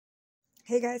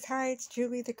Hey guys, hi, it's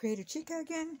Julie the Creative Chica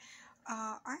again.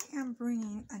 I am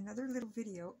bringing another little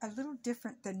video, a little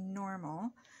different than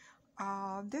normal.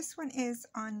 This one is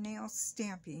on nail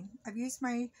stamping. I've used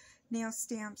my nail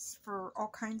stamps for all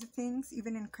kinds of things,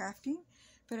 even in crafting,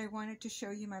 but I wanted to show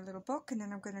you my little book, and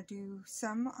then I'm going to do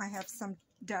some. I have some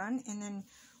done, and then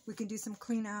we can do some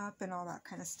cleanup and all that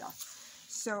kind of stuff.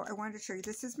 So I wanted to show you,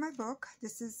 this is my book.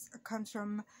 Comes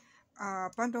from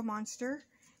Bundle Monster.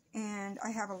 And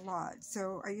I have a lot.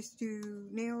 So I used to do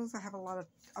nails. I have a lot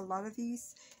of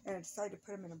these, and I decided to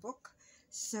put them in a book.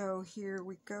 So here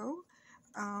we go.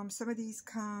 Some of these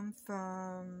come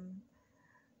from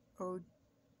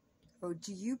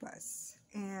Ojibwas,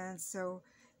 and so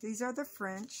these are the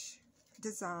French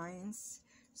designs.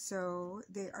 So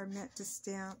they are meant to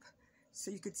stamp.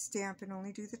 So you could stamp and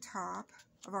only do the top.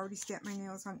 I've already stamped my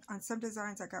nails on some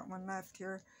designs. I got one left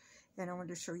here, and I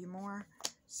wanted to show you more.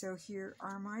 So here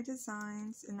are my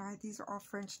designs, and these are all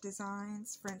French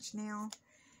designs, French nail,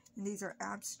 and these are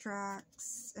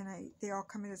abstracts, and they all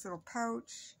come in this little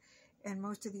pouch, and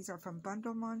most of these are from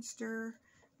Bundle Monster.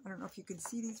 I don't know if you can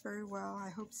see these very well. I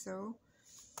hope so.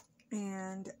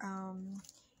 And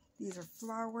these are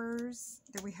flowers.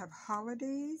 Then we have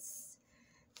holidays,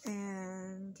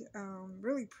 and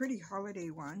really pretty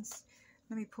holiday ones.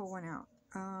 Let me pull one out.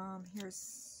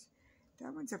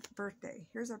 That one's a birthday.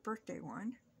 Here's a birthday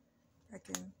one. I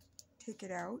can take it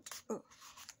out. Oh,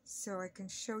 so I can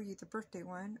show you the birthday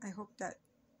one. I hope that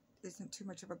isn't too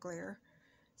much of a glare.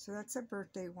 So that's a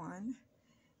birthday one.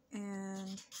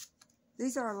 And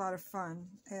these are a lot of fun.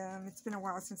 It's been a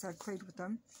while since I've played with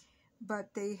them.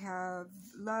 But they have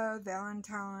love,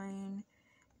 Valentine,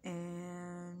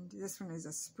 and this one is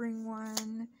a spring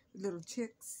one. Little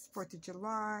chicks, 4th of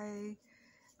July.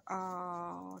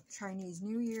 Chinese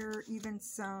New Year, even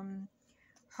some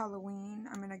Halloween.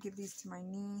 I'm going to give these to my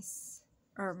niece,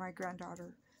 or my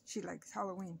granddaughter. She likes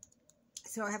Halloween.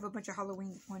 So I have a bunch of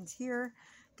Halloween ones here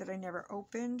that I never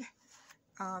opened.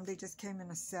 They just came in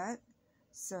a set.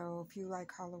 So if you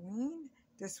like Halloween,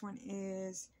 this one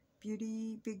is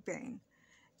Beauty Big Bang.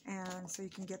 And so you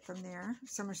can get them there.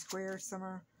 Some are square, some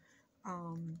are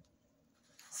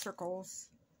circles.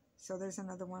 So there's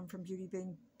another one from Beauty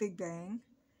Big Bang.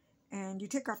 And you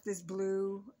take off this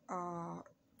blue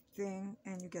thing,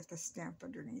 and you get the stamp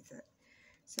underneath it.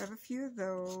 So I have a few of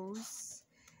those,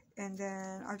 and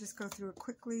then I'll just go through it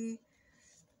quickly.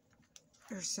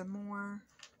 There's some more,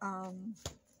 and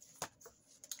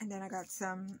then I got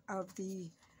some of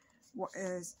the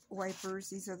wipers.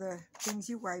 These are the things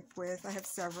you wipe with. I have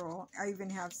several. I even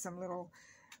have some little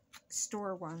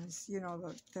store ones, you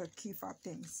know, the key fob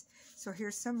things. So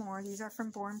here's some more. These are from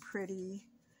Born Pretty.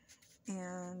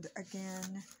 And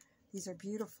again, these are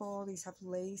beautiful. These have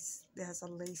lace. It has a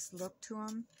lace look to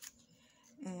them.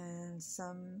 And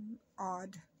some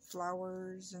odd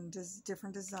flowers and just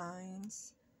different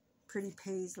designs. Pretty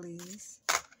paisleys.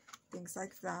 Things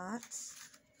like that.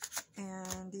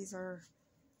 And these are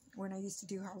when I used to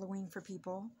do Halloween for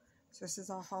people. So this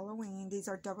is all Halloween. These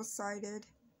are double-sided.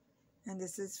 And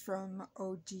this is from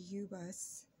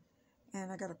Ojibwas.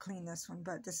 And I got to clean this one.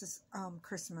 But this is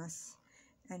Christmas.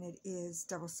 And it is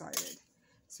double-sided.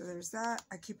 So there's that.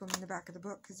 I keep them in the back of the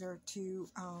book because they're too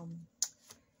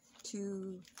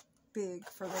big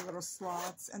for the little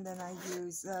slots. And then I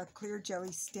use a clear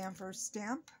jelly stamper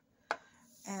stamp.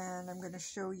 And I'm going to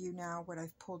show you now what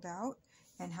I've pulled out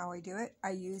and how I do it. I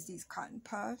use these cotton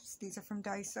puffs. These are from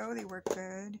Daiso. They work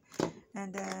good.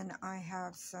 And then I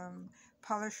have some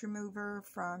polish remover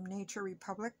from Nature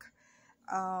Republic.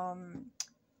 And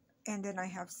then I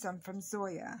have some from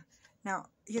Zoya. Now,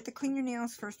 you have to clean your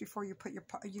nails first before you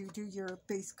do your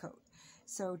base coat.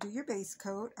 So do your base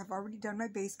coat. I've already done my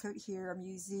base coat here. I'm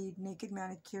using Naked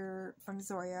Manicure from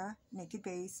Zoya, Naked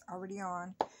Base, already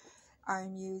on.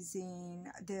 I'm using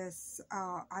this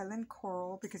Island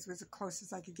Coral because it was the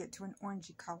closest I could get to an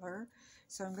orangey color.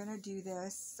 So I'm going to do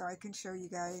this so I can show you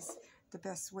guys the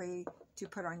best way to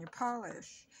put on your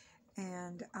polish.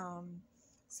 And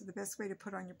so the best way to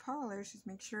put on your polish is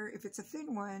make sure, if it's a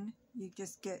thin one, you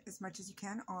just get as much as you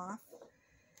can off.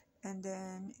 And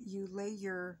then you lay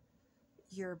your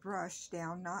brush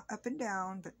down, not up and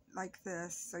down, but like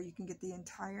this, so you can get the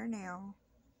entire nail.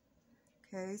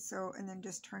 Okay, so, and then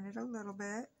just turn it a little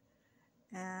bit,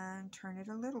 and turn it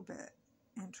a little bit,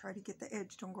 and try to get the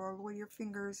edge. Don't go all the way your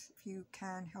fingers if you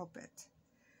can help it.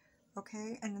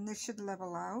 Okay, and then this should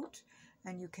level out,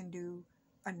 and you can do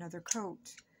another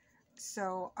coat.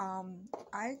 So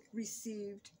I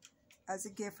received as a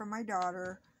gift from my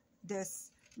daughter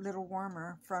this little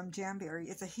warmer from Jamberry.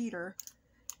 It's a heater,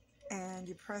 and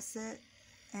you press it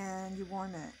and you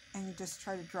warm it, and you just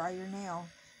try to dry your nail.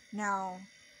 Now,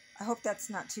 I hope that's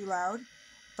not too loud,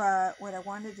 but what I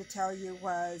wanted to tell you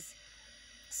was,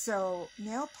 so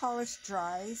nail polish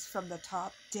dries from the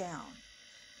top down.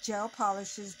 Gel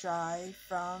polishes dry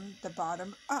from the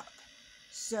bottom up.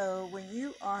 So when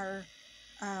you are,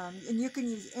 and you can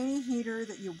use any heater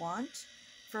that you want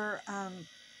for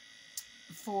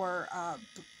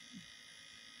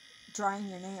drying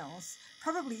your nails.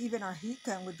 Probably even our heat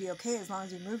gun would be okay as long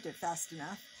as we moved it fast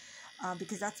enough,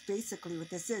 because that's basically what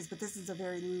this is. But this is a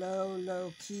very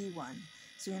low key one,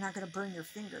 so you're not going to burn your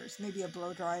fingers. Maybe a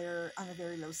blow dryer on a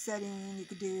very low setting you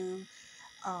could do,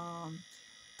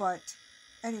 but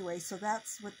anyway, so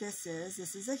that's what this is.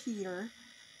 This is a heater,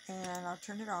 and I'll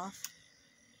turn it off,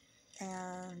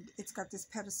 and it's got this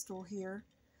pedestal here,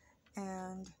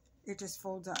 and it just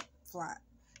folds up flat.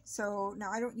 So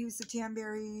now I don't use the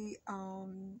Jamberry,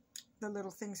 the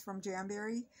little things from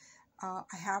Jamberry. I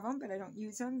have them, but I don't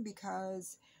use them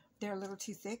because they're a little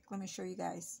too thick. Let me show you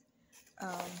guys.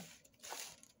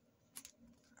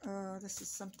 This is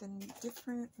something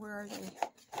different. Where are they?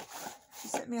 She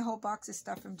sent me a whole box of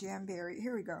stuff from Jamberry.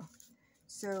 Here we go.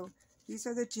 So these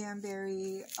are the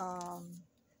Jamberry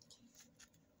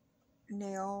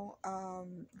nail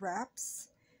wraps,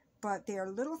 but they are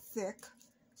a little thick,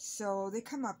 so they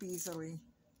come up easily.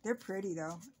 They're pretty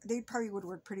though. They probably would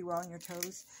work pretty well on your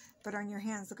toes, but on your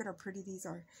hands, look at how pretty these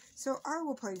are. So I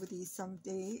will play with these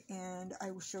someday, and I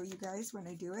will show you guys when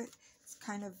I do it. It's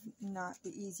kind of not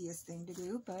the easiest thing to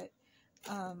do, but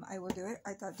I will do it.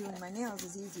 I thought doing my nails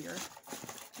is easier,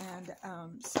 and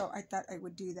so I thought I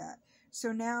would do that.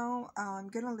 So now I'm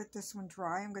going to let this one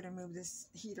dry. I'm going to move this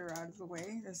heater out of the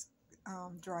way, this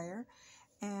dryer,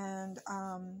 and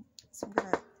so I'm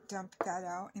going to dump that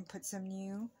out and put some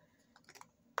new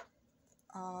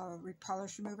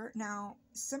polish remover. Now,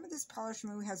 some of this polish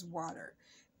remover has water.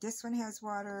 This one has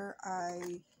water.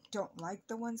 I don't like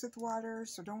the ones with water,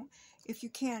 so don't, if you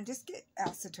can, just get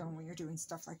acetone when you're doing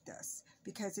stuff like this,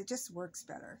 because it just works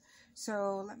better.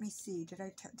 So let me see, did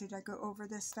I go over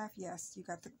this stuff? Yes, you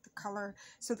got the color.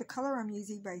 So the color I'm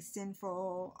using by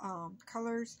Sinful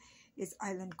Colors is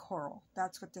Island Coral.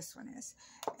 That's what this one is.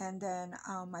 And then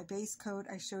my base coat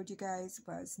I showed you guys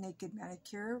was Naked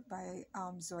Manicure by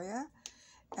Zoya.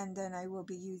 And then I will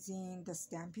be using the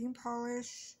stamping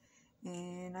polish,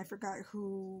 and I forgot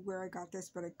where I got this,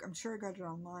 but I'm sure I got it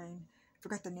online. I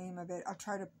forgot the name of it. I'll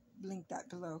try to link that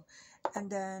below. And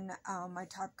then my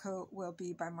top coat will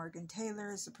be by Morgan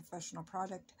Taylor. It's a professional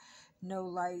product, No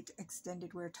Light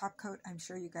Extended Wear Top Coat. I'm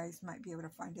sure you guys might be able to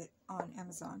find it on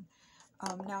Amazon.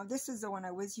 Now this is the one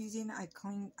I was using. I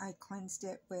cleansed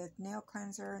it with nail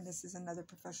cleanser, and this is another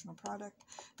professional product.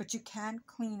 But you can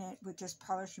clean it with just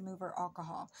polish remover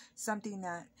alcohol. Something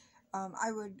that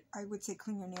I would say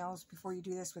clean your nails before you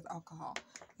do this with alcohol,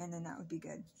 and then that would be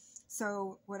good.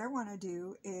 So what I want to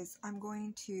do is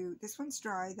this one's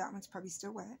dry, that one's probably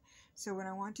still wet. So what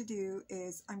I want to do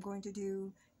is now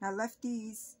I left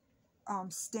these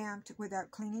stamped without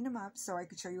cleaning them up so I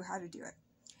could show you how to do it.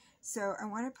 So I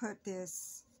want to put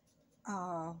these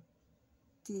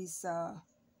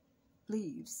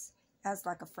leaves as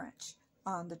like a French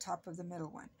on the top of the middle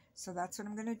one. So that's what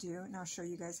I'm going to do, and I'll show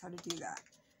you guys how to do that.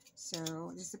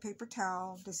 So this is a paper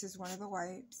towel. This is one of the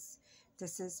wipes.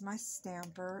 This is my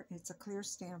stamper. It's a clear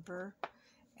stamper.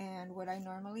 And what I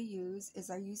normally use is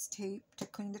I use tape to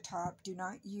clean the top. Do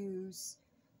not use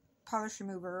polish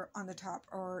remover on the top,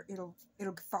 or it'll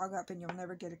fog up and you'll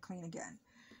never get it clean again.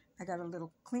 I got a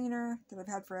little cleaner that I've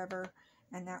had forever,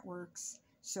 and that works.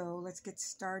 So let's get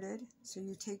started. So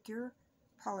you take your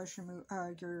polish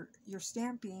remover, your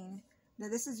stamping. Now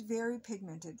this is very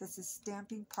pigmented. This is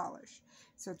stamping polish,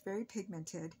 so it's very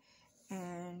pigmented,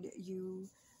 and you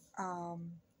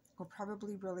will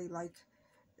probably really like.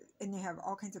 And they have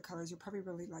all kinds of colors. You'll probably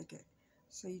really like it.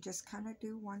 So you just kind of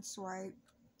do one swipe,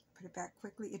 put it back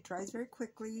quickly. It dries very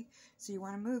quickly, so you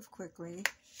want to move quickly,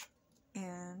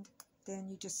 and then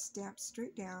you just stamp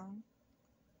straight down.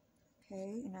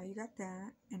 Okay, and now you got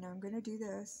that. And now I'm going to do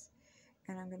this,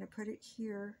 and I'm going to put it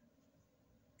here,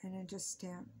 and then just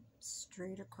stamp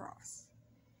straight across.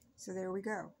 So there we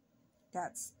go.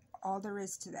 That's all there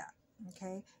is to that.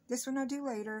 Okay, this one I'll do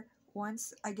later.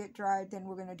 Once I get dried, then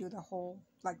we're going to do the whole,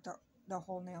 like the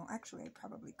whole nail. Actually, I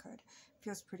probably could. It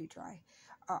feels pretty dry.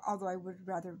 Although I would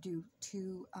rather do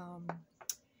two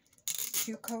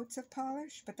coats of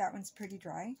polish, but that one's pretty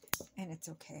dry, and it's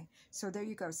okay. So there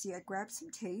you go. See, I grabbed some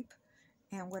tape,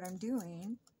 and what I'm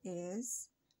doing is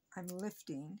I'm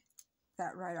lifting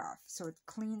that right off. So it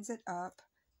cleans it up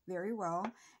very well.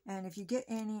 And if you get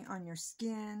any on your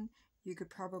skin, you could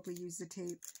probably use the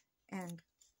tape and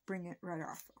bring it right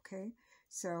off. Okay,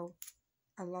 so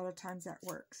a lot of times that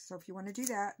works. So if you want to do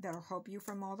that, that'll help you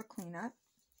from all the cleanup.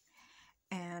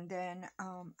 And then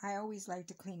I always like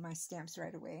to clean my stamps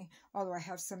right away, although I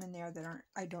have some in there that aren't,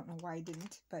 I don't know why I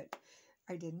didn't, but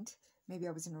I didn't. Maybe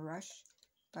I was in a rush,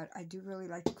 but I do really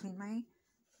like to clean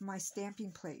my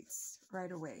stamping plates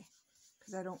right away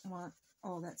because I don't want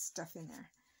all that stuff in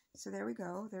there. So there we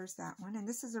go. There's that one. And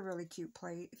this is a really cute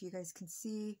plate. If you guys can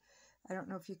see, I don't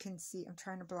know if you can see. I'm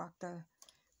trying to block the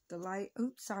light.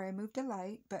 Oops, sorry, I moved the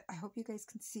light, but I hope you guys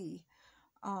can see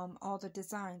all the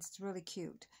designs. It's really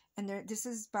cute. And this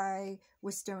is by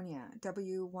Westonia,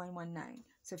 W119.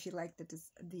 So if you like the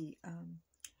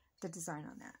design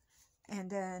on that. And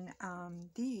then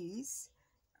this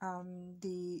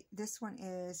one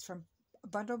is from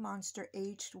Bundle Monster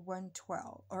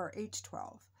H112 or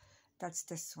H12. That's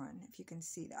this one, if you can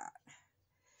see that.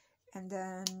 And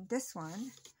then this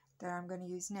one that I'm going to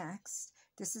use next,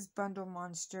 this is Bundle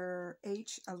Monster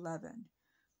H11.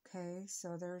 Okay,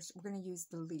 so we're going to use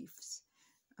the leaves.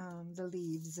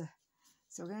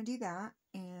 So we're going to do that.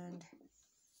 And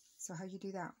so how you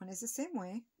do that one is the same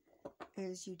way,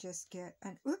 is you just get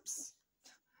an, oops,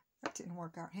 that didn't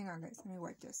work out. Hang on, guys, let me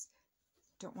wipe this.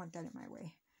 Don't want that in my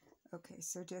way. Okay,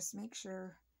 so just make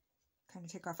sure, kind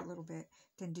of take off a little bit,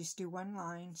 then just do one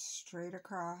line straight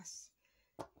across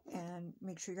and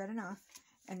make sure you got enough.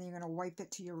 And then you're going to wipe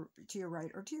it to your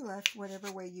right or to your left,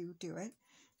 whatever way you do it.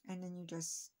 And then you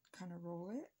just kind of roll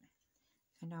it.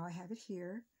 And now I have it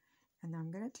here. And now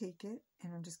I'm going to take it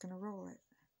and I'm just going to roll it.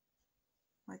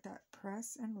 Like that.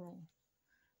 Press and roll.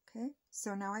 Okay.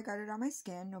 So now I got it on my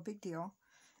skin. No big deal.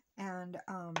 And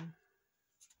I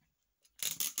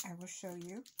will show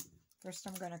you. First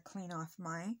I'm going to clean off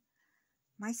my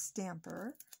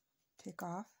stamper. Take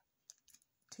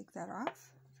that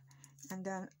off. And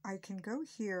then I can go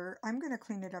here. I'm going to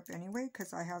clean it up anyway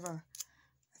because I have a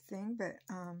thing, but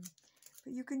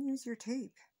you can use your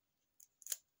tape.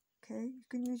 Okay, you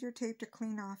can use your tape to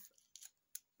clean off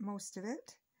most of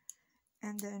it,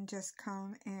 and then just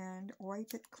come and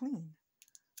wipe it clean.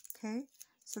 Okay,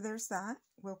 so there's that.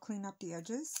 We'll clean up the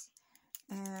edges,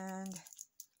 and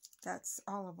that's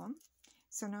all of them.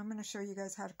 So now I'm going to show you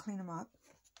guys how to clean them up.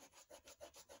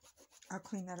 I'll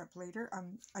clean that up later.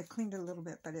 I cleaned it a little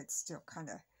bit, but it's still kind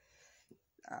of,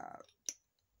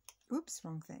 oops,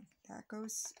 wrong thing. That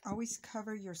goes, always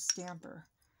cover your stamper.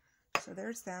 So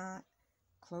there's that.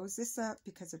 Close this up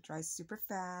because it dries super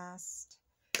fast.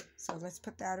 So let's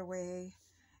put that away.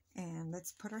 And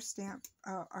let's put our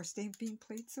stamping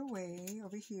plates away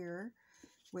over here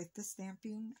with the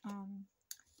stamping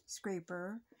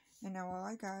scraper. And now all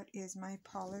I got is my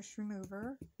polish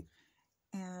remover.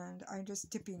 And I'm just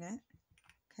dipping it.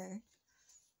 Okay.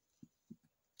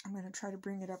 I'm going to try to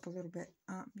bring it up a little bit.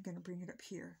 I'm going to bring it up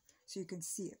here so you can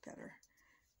see it better.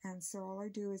 And so all I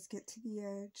do is get to the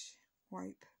edge,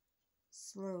 wipe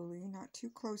slowly, not too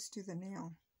close to the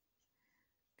nail.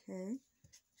 Okay,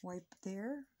 wipe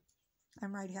there.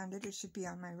 I'm right-handed, it should be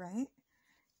on my right.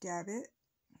 Dab it,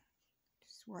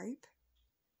 just wipe.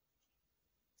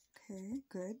 Okay,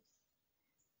 good.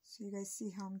 So you guys see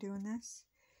how I'm doing this?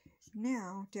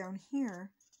 Now, down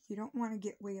here, you don't want to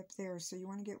get way up there, so you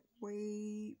want to get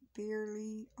way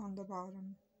barely on the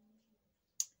bottom.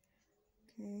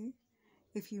 Okay.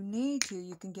 If you need to,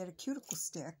 you can get a cuticle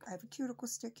stick. I have a cuticle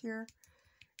stick here.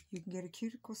 You can get a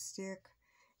cuticle stick,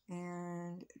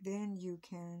 and then you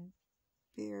can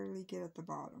barely get at the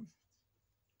bottom.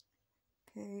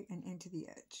 Okay, and into the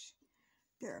edge.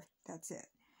 There, that's it.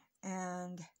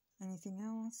 And anything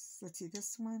else? Let's see,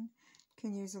 this one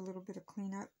can use a little bit of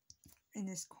cleanup in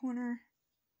this corner.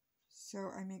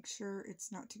 So I make sure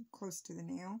it's not too close to the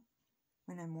nail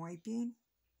when I'm wiping.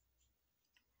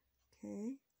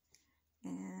 Okay.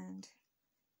 And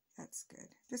that's good.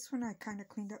 This one I kind of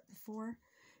cleaned up before.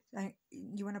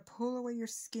 You want to pull away your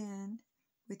skin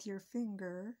with your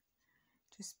finger.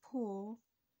 Just pull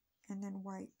and then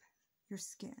wipe your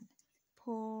skin.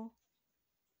 Pull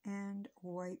and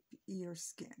wipe your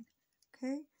skin.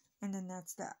 Okay? And then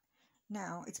that's that.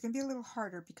 Now, it's going to be a little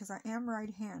harder because I am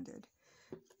right-handed.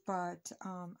 But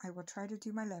I will try to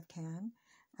do my left hand.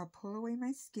 I'll pull away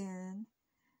my skin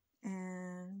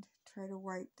and try to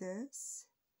wipe this.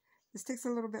 This takes a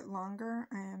little bit longer.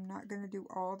 I am not going to do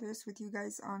all this with you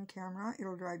guys on camera.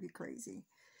 It'll drive you crazy.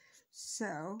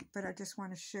 So, but I just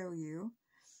want to show you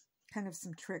kind of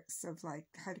some tricks of like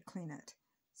how to clean it.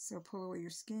 So pull away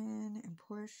your skin and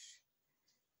push,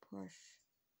 push.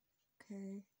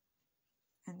 Okay.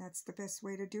 And that's the best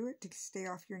way to do it, to stay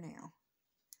off your nail.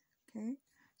 Okay.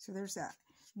 So there's that.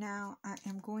 Now I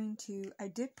am going to, I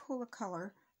did pull a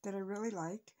color that I really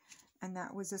liked. And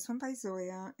that was this one by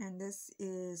Zoya, and this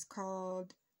is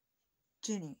called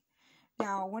Ginny.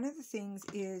 Now, one of the things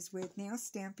is with nail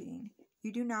stamping,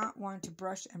 you do not want to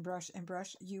brush and brush and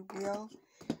brush. You will,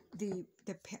 the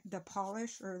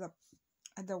polish or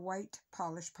the white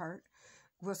polish part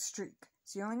will streak.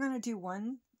 So you're only going to do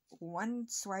one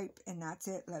swipe and that's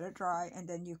it. Let it dry and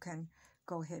then you can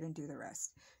go ahead and do the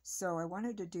rest. So I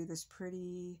wanted to do this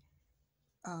pretty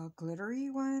glittery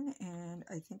one, and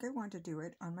I think I want to do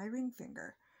it on my ring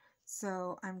finger.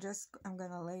 So I'm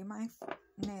going to lay my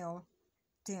nail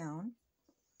down,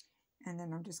 and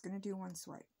then I'm just going to do one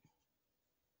swipe.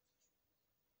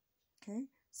 Okay,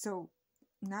 so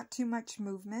not too much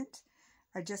movement.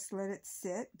 I just let it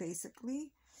sit basically,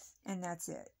 and that's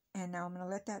it. And now I'm going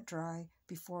to let that dry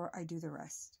before I do the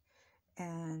rest.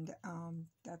 And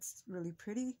that's really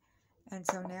pretty. And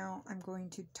so now I'm going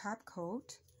to top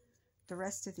coat the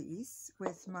rest of these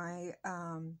with my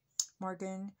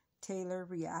Morgan Taylor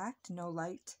React No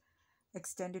Light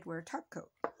Extended Wear Top Coat.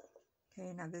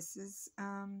 Okay, now this is,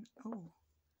 oh,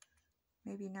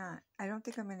 maybe not. I don't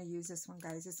think I'm going to use this one,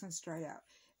 guys. This one's dried out.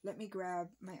 Let me grab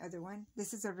my other one.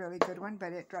 This is a really good one,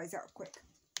 but it dries out quick.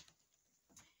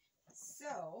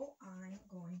 So I'm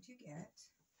going to get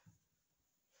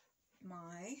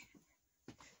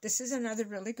this is another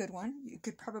really good one. You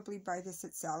could probably buy this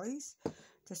at Sally's.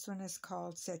 This one is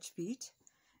called Setch Beat,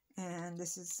 and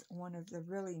this is one of the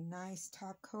really nice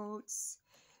top coats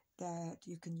that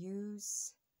you can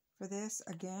use for this.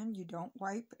 Again, you don't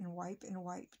wipe and wipe and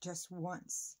wipe, just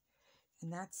once,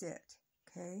 and that's it.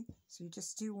 Okay, so you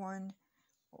just do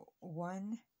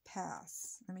one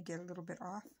pass. Let me get a little bit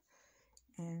off,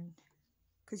 and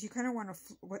because you kind of want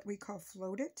to what we call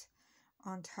float it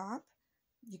on top.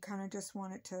 You kind of just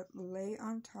want it to lay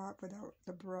on top without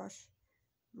the brush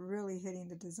really hitting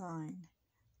the design.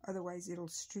 Otherwise, it'll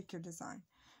streak your design.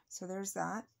 So there's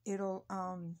that. It'll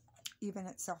even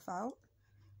itself out.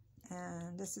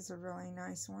 And this is a really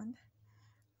nice one.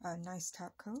 A nice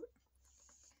top coat.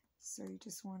 So you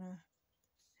just want to,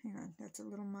 hang on, that's a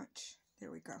little much. There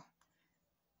we go.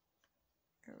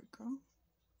 There we go.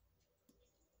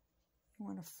 You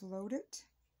want to float it.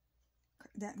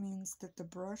 That means that the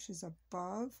brush is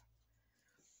above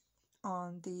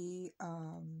on the,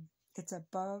 it's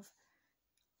above,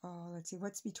 let's see,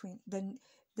 what's between, then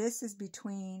this is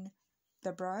between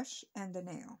the brush and the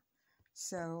nail.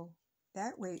 So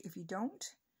that way, if you don't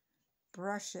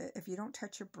brush it, if you don't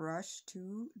touch your brush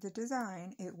to the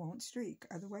design, it won't streak.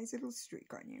 Otherwise, it'll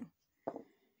streak on you.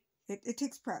 It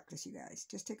takes practice, you guys.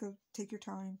 Just take your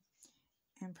time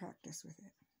and practice with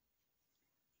it.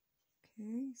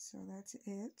 Okay, so that's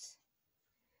it.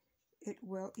 It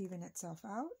will even itself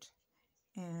out,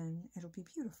 and it'll be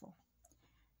beautiful.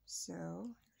 So,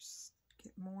 just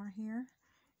get more here.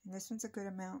 And this one's a good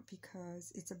amount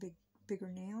because it's a bigger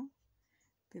nail,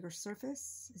 bigger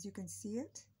surface, as you can see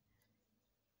it.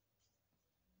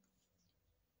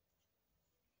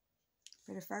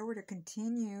 But if I were to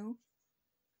continue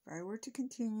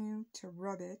to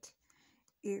rub it,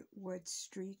 it would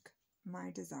streak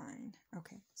my design.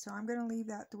 Okay, so I'm going to leave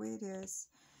that the way it is,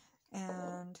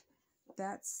 and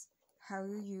that's how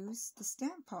you use the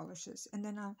stamp polishes. And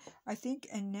then I think,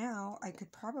 and now I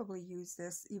could probably use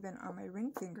this even on my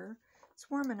ring finger. It's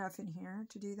warm enough in here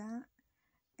to do that,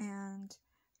 and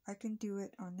I can do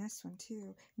it on this one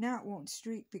too. Now it won't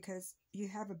streak because you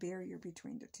have a barrier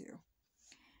between the two.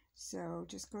 So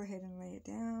just go ahead and lay it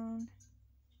down.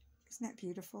 Isn't that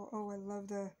beautiful? Oh, I love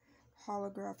the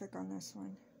holographic on this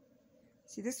one.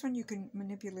 See, this one you can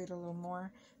manipulate a little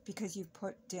more because you've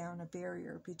put down a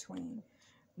barrier between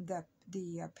the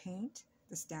paint,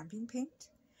 the stamping paint.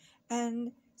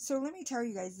 And so let me tell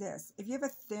you guys this. If you have a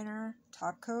thinner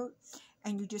top coat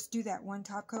and you just do that one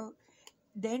top coat,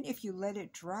 then if you let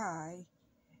it dry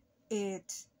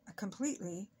it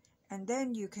completely, and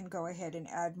then you can go ahead and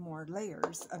add more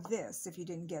layers of this if you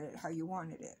didn't get it how you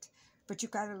wanted it. But you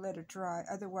got to let it dry.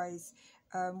 Otherwise,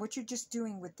 what you're just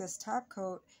doing with this top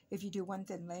coat, if you do one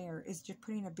thin layer, is just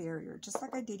putting a barrier, just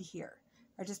like I did here.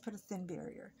 I just put a thin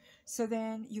barrier. So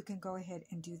then you can go ahead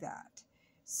and do that.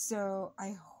 So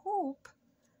I hope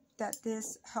that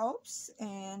this helps,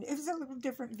 and it was a little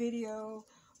different video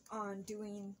on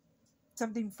doing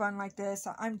something fun like this.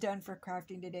 I'm done for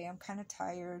crafting today. I'm kind of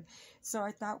tired. So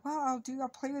I thought, well, I'll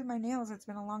play with my nails. It's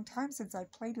been a long time since I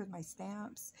played with my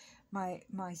stamps, my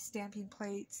stamping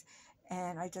plates,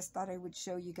 and I just thought I would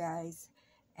show you guys.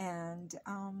 And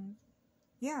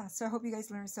yeah, so I hope you guys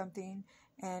learned something,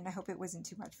 and I hope it wasn't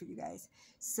too much for you guys.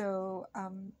 So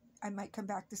I might come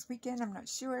back this weekend. I'm not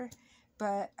sure,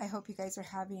 but I hope you guys are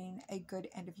having a good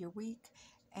end of your week,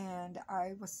 and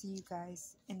I will see you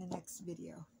guys in the next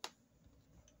video.